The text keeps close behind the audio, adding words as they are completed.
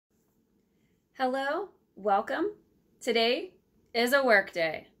Hello, welcome. Today is a work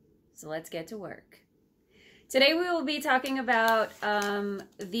day, so let's get to work. Today we will be talking about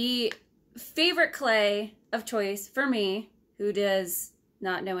the favorite clay of choice for me, who does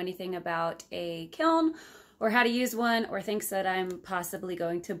not know anything about a kiln or how to use one, or thinks that I'm possibly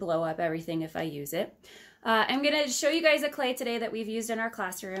going to blow up everything if I use it. I'm going to show you guys a clay today that we've used in our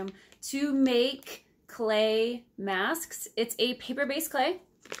classroom to make clay masks. It's a paper-based clay.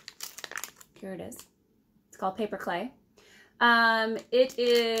 Here it is. It's called paper clay. It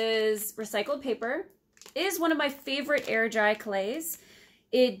is recycled paper. It is one of my favorite air dry clays.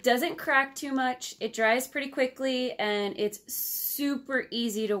 It doesn't crack too much. It dries pretty quickly, and it's super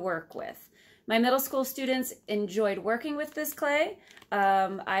easy to work with. My middle school students enjoyed working with this clay.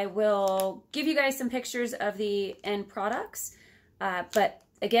 I will give you guys some pictures of the end products. But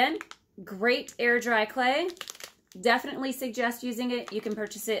again, great air dry clay. Definitely suggest using it. You can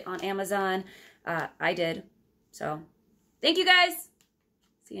purchase it on Amazon. I did. So thank you guys.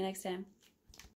 See you next time.